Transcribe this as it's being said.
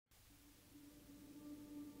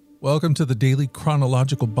Welcome to the Daily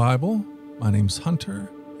Chronological Bible. My name's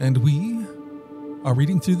Hunter, and we are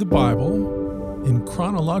reading through the Bible in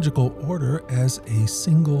chronological order as a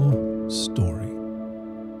single story.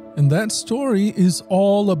 And that story is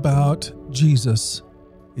all about Jesus.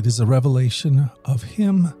 It is a revelation of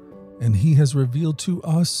Him, and He has revealed to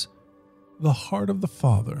us the heart of the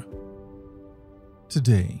Father.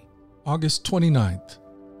 Today, August 29th,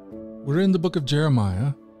 we're in the book of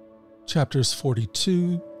Jeremiah, chapters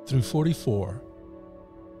 42 through 44,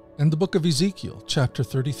 and the book of Ezekiel, chapter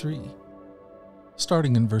 33,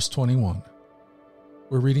 starting in verse 21.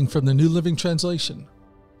 We're reading from the New Living Translation.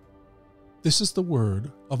 This is the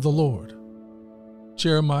word of the Lord.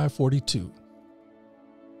 Jeremiah 42.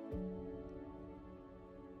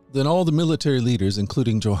 Then all the military leaders,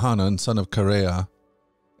 including Johanan, son of Kareah,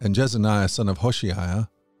 and Jezaniah, son of Hoshaiah,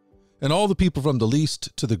 and all the people from the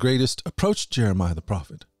least to the greatest, approached Jeremiah the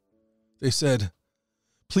prophet. They said,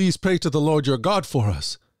 "Please pray to the Lord your God for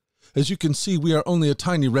us. As you can see, we are only a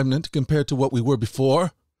tiny remnant compared to what we were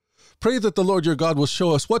before. Pray that the Lord your God will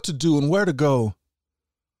show us what to do and where to go."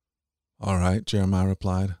 "All right," Jeremiah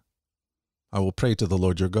replied. "I will pray to the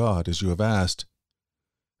Lord your God, as you have asked,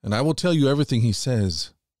 and I will tell you everything he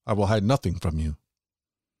says. I will hide nothing from you."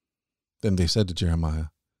 Then they said to Jeremiah,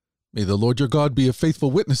 "May the Lord your God be a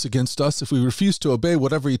faithful witness against us if we refuse to obey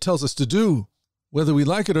whatever he tells us to do. Whether we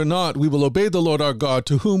like it or not, we will obey the Lord our God,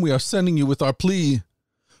 to whom we are sending you with our plea.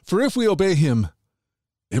 For if we obey him,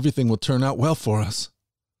 everything will turn out well for us."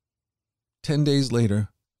 10 days later,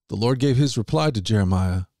 the Lord gave his reply to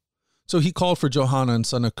Jeremiah. So he called for Johanan,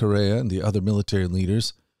 son of Kareah, and the other military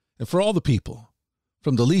leaders, and for all the people,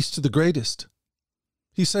 from the least to the greatest.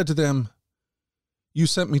 He said to them, "You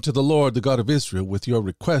sent me to the Lord, the God of Israel, with your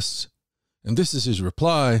requests, and this is his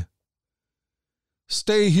reply.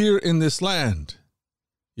 Stay here in this land.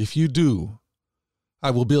 If you do, I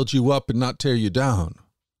will build you up and not tear you down.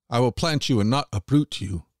 I will plant you and not uproot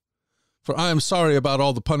you. For I am sorry about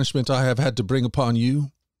all the punishment I have had to bring upon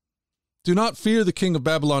you. Do not fear the king of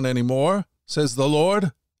Babylon any more, says the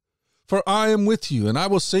Lord. For I am with you, and I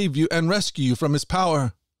will save you and rescue you from his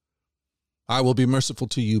power. I will be merciful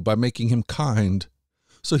to you by making him kind,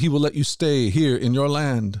 so he will let you stay here in your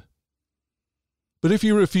land. But if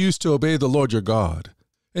you refuse to obey the Lord your God,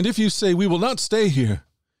 and if you say, 'We will not stay here,'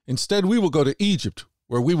 instead we will go to Egypt,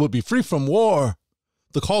 where we will be free from war,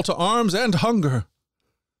 the call to arms and hunger,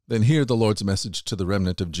 then hear the Lord's message to the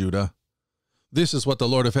remnant of Judah. This is what the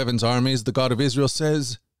Lord of heaven's armies, the God of Israel,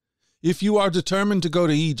 says. If you are determined to go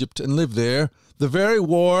to Egypt and live there, the very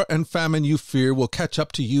war and famine you fear will catch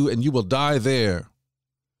up to you, and you will die there.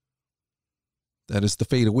 That is the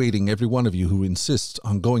fate awaiting every one of you who insists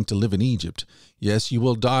on going to live in Egypt. Yes, you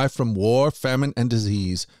will die from war, famine, and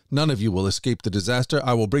disease. None of you will escape the disaster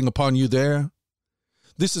I will bring upon you there.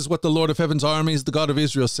 This is what the Lord of heaven's armies, the God of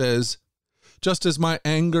Israel, says. Just as my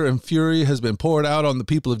anger and fury has been poured out on the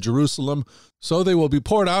people of Jerusalem, so they will be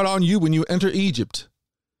poured out on you when you enter Egypt.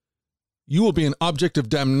 You will be an object of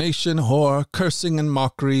damnation, horror, cursing, and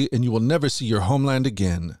mockery, and you will never see your homeland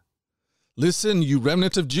again. Listen, you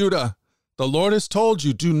remnant of Judah. The Lord has told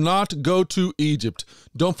you, do not go to Egypt.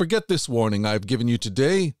 Don't forget this warning I have given you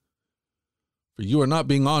today. For you are not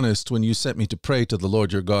being honest when you sent me to pray to the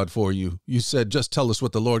Lord your God for you. You said, 'Just tell us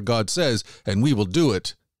what the Lord God says, and we will do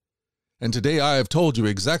it.' And today I have told you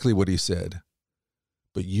exactly what he said.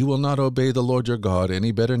 But you will not obey the Lord your God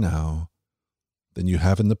any better now than you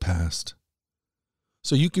have in the past.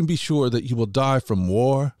 So you can be sure that you will die from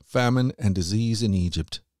war, famine, and disease in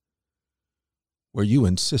Egypt, where you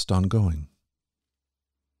insist on going."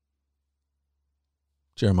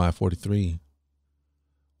 Jeremiah 43.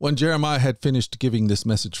 When Jeremiah had finished giving this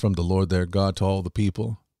message from the Lord their God to all the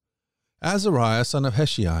people, Azariah son of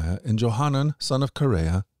Hoshaiah and Johanan son of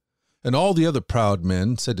Kareah and all the other proud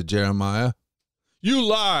men said to Jeremiah, "You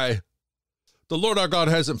lie! The Lord our God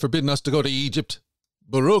hasn't forbidden us to go to Egypt.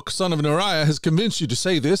 Baruch son of Neriah has convinced you to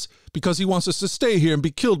say this because he wants us to stay here and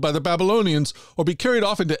be killed by the Babylonians or be carried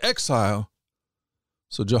off into exile."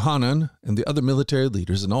 So Johanan and the other military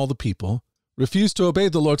leaders and all the people refused to obey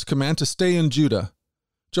the Lord's command to stay in Judah.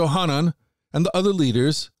 Johanan and the other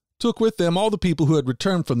leaders took with them all the people who had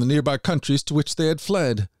returned from the nearby countries to which they had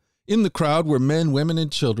fled. In the crowd were men, women,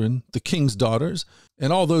 and children, the king's daughters,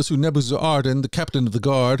 and all those who Nebuzaradan, the captain of the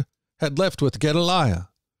guard, had left with Gedaliah.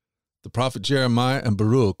 The prophet Jeremiah and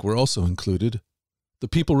Baruch were also included. The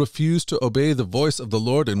people refused to obey the voice of the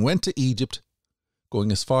Lord and went to Egypt,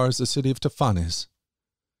 going as far as the city of Taphanes.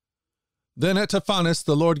 Then at Taphanes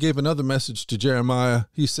the Lord gave another message to Jeremiah.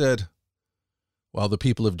 He said, While the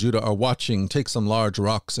people of Judah are watching, take some large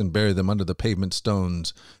rocks and bury them under the pavement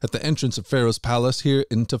stones at the entrance of Pharaoh's palace here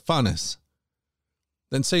in Taphanes.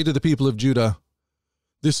 Then say to the people of Judah,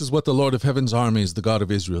 This is what the Lord of heaven's armies, the God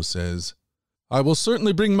of Israel, says. I will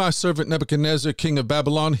certainly bring my servant Nebuchadnezzar, king of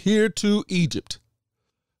Babylon, here to Egypt.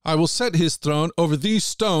 I will set his throne over these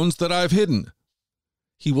stones that I have hidden.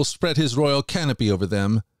 He will spread his royal canopy over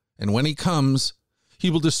them, and when he comes, he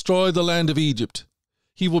will destroy the land of Egypt.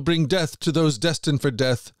 He will bring death to those destined for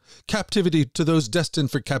death, captivity to those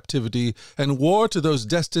destined for captivity, and war to those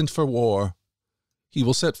destined for war. He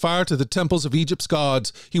will set fire to the temples of Egypt's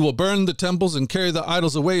gods. He will burn the temples and carry the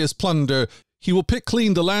idols away as plunder. He will pick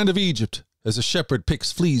clean the land of Egypt, as a shepherd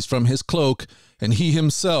picks fleas from his cloak, and he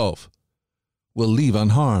himself will leave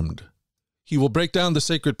unharmed. He will break down the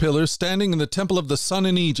sacred pillars standing in the temple of the sun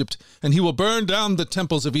in Egypt, and he will burn down the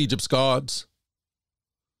temples of Egypt's gods.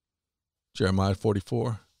 Jeremiah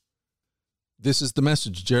 44. This is the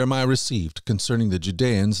message Jeremiah received concerning the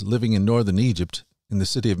Judeans living in northern Egypt, in the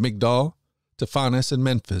city of Migdol, Taphanes, and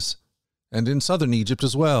Memphis, and in southern Egypt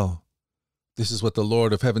as well. This is what the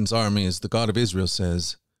Lord of heaven's armies, the God of Israel,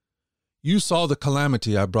 says. You saw the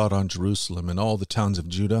calamity I brought on Jerusalem and all the towns of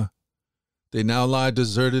Judah. They now lie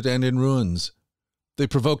deserted and in ruins. They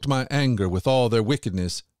provoked my anger with all their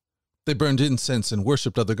wickedness. They burned incense and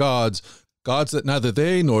worshipped other gods, gods that neither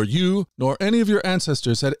they nor you nor any of your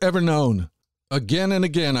ancestors had ever known. Again and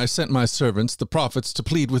again I sent my servants, the prophets, to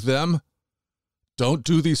plead with them. Don't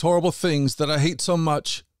do these horrible things that I hate so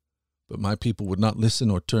much. But my people would not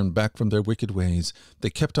listen or turn back from their wicked ways. They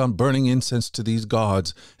kept on burning incense to these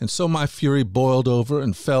gods, and so my fury boiled over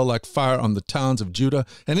and fell like fire on the towns of Judah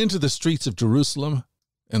and into the streets of Jerusalem,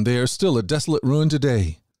 and they are still a desolate ruin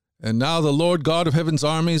today. And now the Lord God of heaven's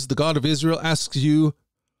armies, the God of Israel, asks you,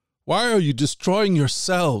 why are you destroying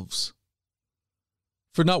yourselves?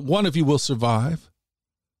 For not one of you will survive,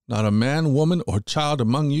 not a man, woman, or child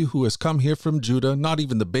among you who has come here from Judah, not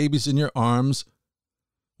even the babies in your arms.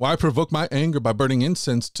 Why provoke my anger by burning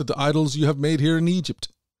incense to the idols you have made here in Egypt?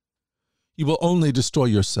 You will only destroy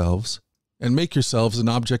yourselves and make yourselves an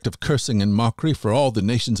object of cursing and mockery for all the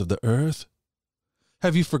nations of the earth.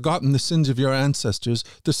 Have you forgotten the sins of your ancestors,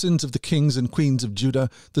 the sins of the kings and queens of Judah,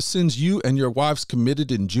 the sins you and your wives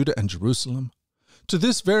committed in Judah and Jerusalem? To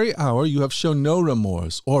this very hour you have shown no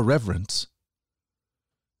remorse or reverence.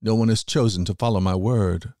 No one has chosen to follow my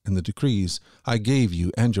word and the decrees I gave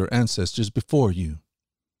you and your ancestors before you.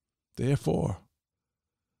 Therefore,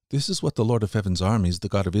 this is what the Lord of heaven's armies, the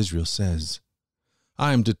God of Israel, says.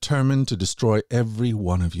 I am determined to destroy every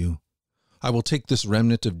one of you. I will take this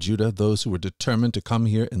remnant of Judah, those who were determined to come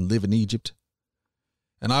here and live in Egypt,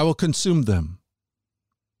 and I will consume them.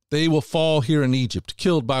 They will fall here in Egypt,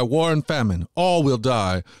 killed by war and famine. All will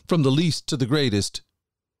die, from the least to the greatest.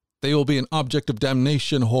 They will be an object of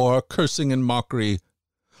damnation, horror, cursing, and mockery.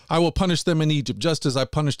 I will punish them in Egypt just as I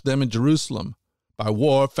punished them in Jerusalem, by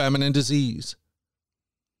war, famine, and disease.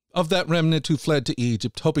 Of that remnant who fled to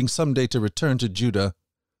Egypt, hoping someday to return to Judah,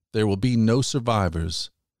 there will be no survivors.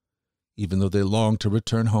 Even though they long to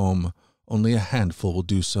return home, only a handful will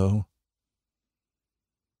do so.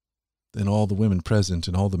 Then all the women present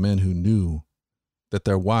and all the men who knew that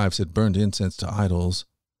their wives had burned incense to idols,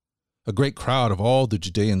 a great crowd of all the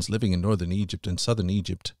Judeans living in northern Egypt and southern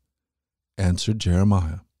Egypt, answered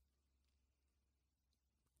Jeremiah.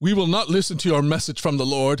 We will not listen to your message from the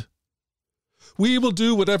Lord. We will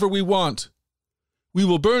do whatever we want. We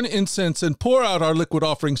will burn incense and pour out our liquid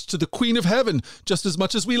offerings to the Queen of Heaven just as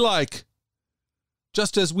much as we like,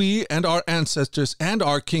 just as we and our ancestors and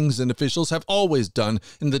our kings and officials have always done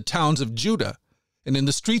in the towns of Judah and in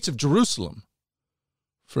the streets of Jerusalem.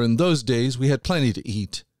 For in those days we had plenty to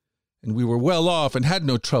eat, and we were well off and had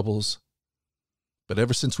no troubles. But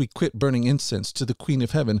ever since we quit burning incense to the Queen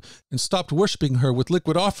of Heaven and stopped worshiping her with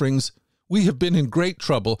liquid offerings, we have been in great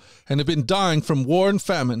trouble and have been dying from war and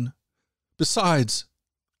famine. Besides,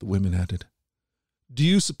 the women added, do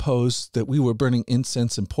you suppose that we were burning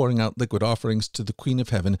incense and pouring out liquid offerings to the Queen of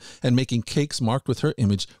Heaven and making cakes marked with her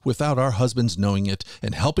image without our husbands knowing it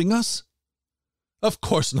and helping us? Of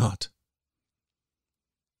course not.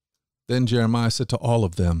 Then Jeremiah said to all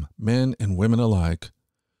of them, men and women alike,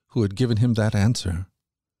 who had given him that answer,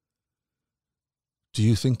 do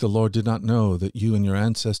you think the Lord did not know that you and your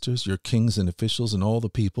ancestors, your kings and officials and all the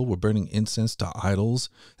people were burning incense to idols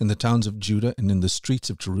in the towns of Judah and in the streets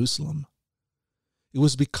of Jerusalem? It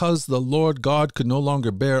was because the Lord God could no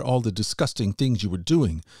longer bear all the disgusting things you were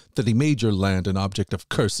doing that he made your land an object of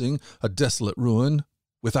cursing, a desolate ruin,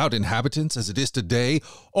 without inhabitants as it is today.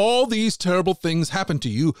 All these terrible things happened to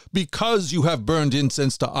you because you have burned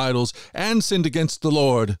incense to idols and sinned against the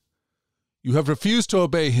Lord. You have refused to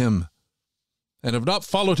obey him, and have not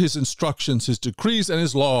followed his instructions, his decrees, and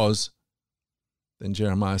his laws. Then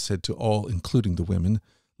Jeremiah said to all, including the women,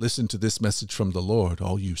 listen to this message from the Lord,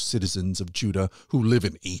 all you citizens of Judah who live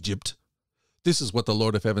in Egypt. This is what the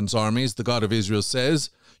Lord of heaven's armies, the God of Israel,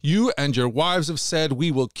 says. You and your wives have said,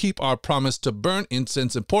 we will keep our promise to burn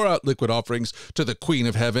incense and pour out liquid offerings to the Queen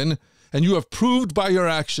of Heaven, and you have proved by your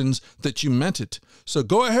actions that you meant it. So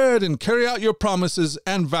go ahead and carry out your promises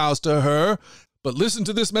and vows to her. But listen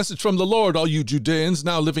to this message from the Lord, all you Judeans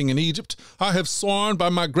now living in Egypt. I have sworn by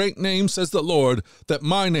my great name, says the Lord, that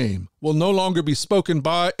my name will no longer be spoken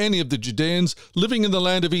by any of the Judeans living in the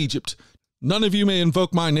land of Egypt. None of you may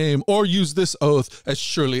invoke my name or use this oath, as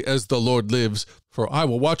surely as the Lord lives. For I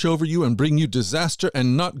will watch over you and bring you disaster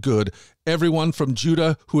and not good. Everyone from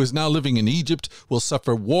Judah who is now living in Egypt will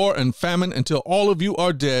suffer war and famine until all of you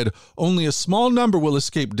are dead. Only a small number will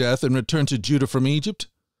escape death and return to Judah from Egypt.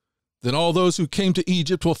 Then all those who came to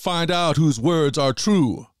Egypt will find out whose words are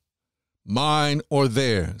true, mine or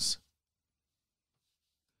theirs.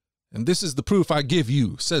 And this is the proof I give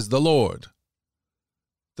you, says the Lord,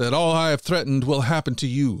 that all I have threatened will happen to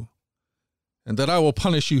you, and that I will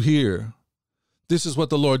punish you here. This is what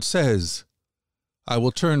the Lord says. I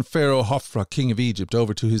will turn Pharaoh Hophra, king of Egypt,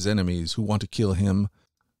 over to his enemies who want to kill him,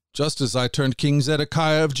 just as I turned King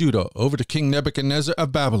Zedekiah of Judah over to King Nebuchadnezzar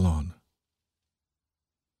of Babylon.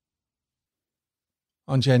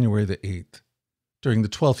 On January the 8th, during the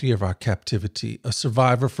 12th year of our captivity, a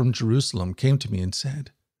survivor from Jerusalem came to me and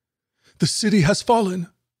said, "The city has fallen."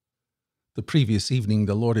 The previous evening,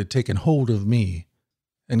 the Lord had taken hold of me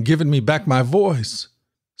and given me back my voice,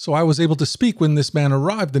 so I was able to speak when this man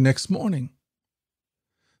arrived the next morning.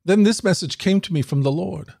 Then this message came to me from the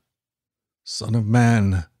Lord. Son of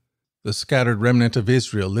man, the scattered remnant of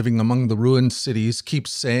Israel living among the ruined cities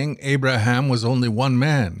keeps saying Abraham was only one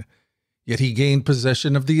man, yet he gained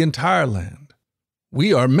possession of the entire land.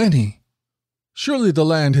 We are many. Surely the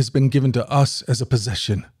land has been given to us as a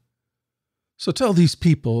possession. So tell these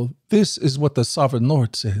people, this is what the sovereign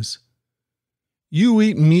Lord says. You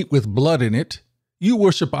eat meat with blood in it, you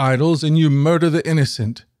worship idols, and you murder the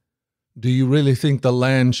innocent. Do you really think the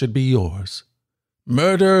land should be yours?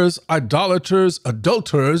 Murderers, idolaters,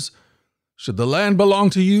 adulterers, should the land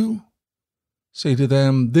belong to you? Say to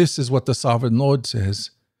them, this is what the sovereign Lord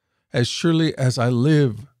says. As surely as I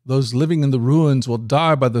live, those living in the ruins will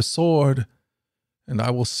die by the sword, and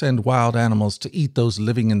I will send wild animals to eat those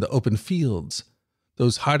living in the open fields.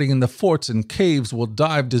 Those hiding in the forts and caves will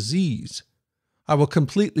die of disease. I will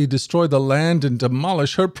completely destroy the land and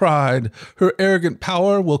demolish her pride. Her arrogant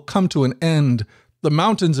power will come to an end. The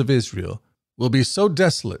mountains of Israel will be so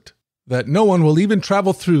desolate that no one will even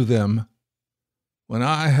travel through them. When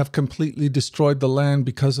I have completely destroyed the land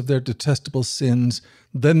because of their detestable sins,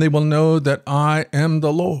 then they will know that I am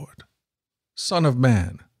the Lord. Son of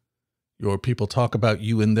man, your people talk about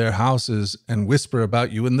you in their houses and whisper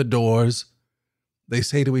about you in the doors. They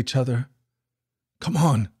say to each other, "Come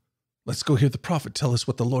on, let's go hear the prophet tell us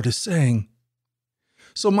what the Lord is saying."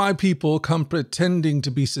 So my people come pretending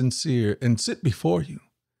to be sincere and sit before you.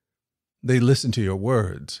 They listen to your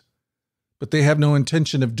words, but they have no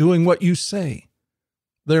intention of doing what you say.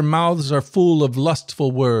 Their mouths are full of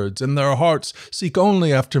lustful words, and their hearts seek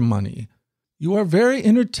only after money. You are very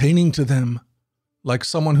entertaining to them, like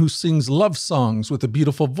someone who sings love songs with a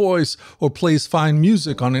beautiful voice or plays fine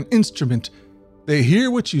music on an instrument. They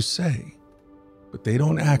hear what you say, but they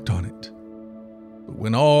don't act on it. But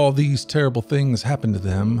when all these terrible things happen to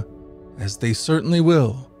them, as they certainly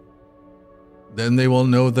will, then they will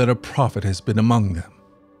know that a prophet has been among them.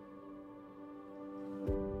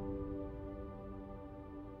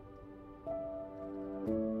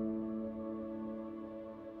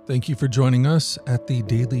 Thank you for joining us at the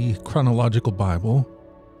Daily Chronological Bible.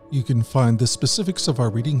 You can find the specifics of our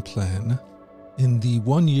reading plan in the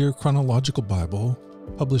 1-year Chronological Bible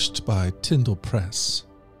published by Tyndall Press.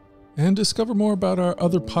 And discover more about our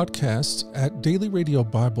other podcasts at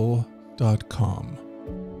dailyradiobible.com,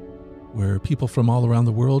 where people from all around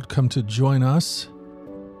the world come to join us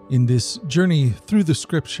in this journey through the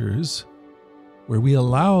Scriptures, where we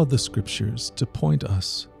allow the Scriptures to point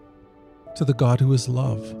us to the God who is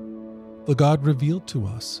love, the God revealed to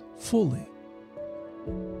us fully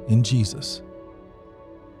in Jesus.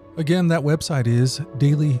 Again, that website is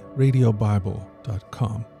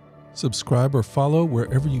dailyradiobible.com. Subscribe or follow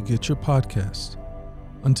wherever you get your podcasts.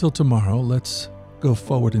 Until tomorrow, let's go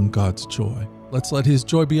forward in God's joy. Let's let His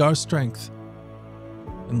joy be our strength.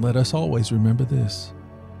 And let us always remember this,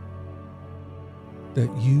 that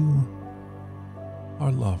you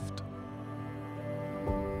are loved.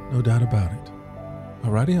 No doubt about it.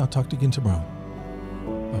 Alrighty, I'll talk to you again tomorrow.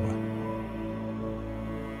 Bye-bye.